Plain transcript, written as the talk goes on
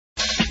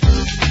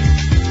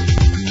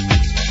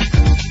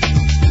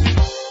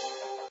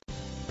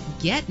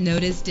Get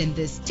noticed in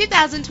this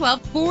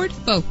 2012 Ford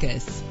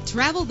Focus.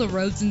 Travel the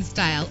roads in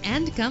style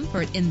and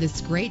comfort in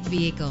this great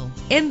vehicle.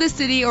 In the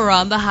city or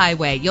on the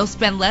highway, you'll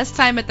spend less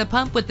time at the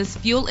pump with this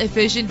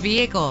fuel-efficient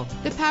vehicle.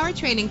 The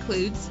powertrain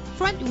includes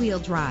front-wheel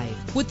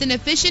drive with an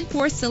efficient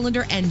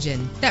 4-cylinder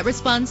engine that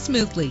responds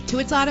smoothly to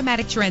its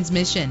automatic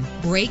transmission.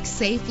 Brake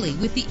safely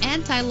with the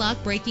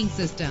anti-lock braking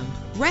system.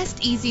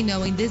 Rest easy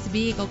knowing this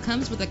vehicle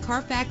comes with a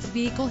Carfax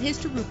Vehicle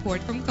History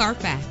Report from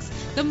Carfax,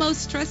 the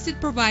most trusted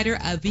provider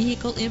of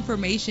vehicle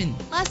information.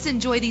 Plus,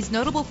 enjoy these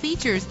notable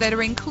features that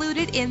are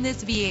included in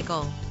this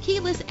vehicle: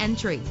 keyless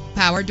entry,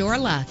 power door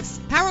locks,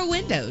 power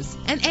windows,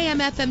 an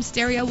AM/FM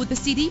stereo with a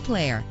CD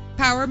player,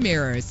 power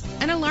mirrors,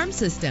 an alarm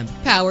system,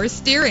 power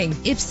steering.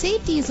 If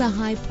safety is a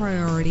high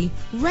priority,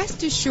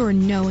 rest assured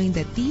knowing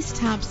that these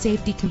top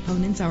safety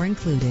components are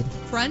included: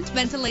 front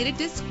ventilated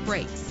disc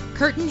brakes,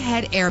 curtain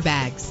head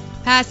airbags,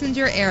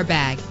 passenger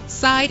airbag,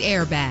 side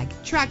airbag,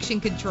 traction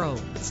control,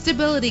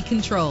 stability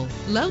control,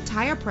 low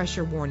tire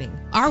pressure warning.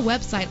 Our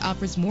website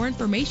offers more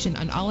information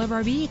on all of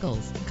our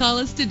vehicles. Call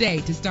us today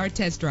to start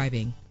test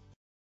driving.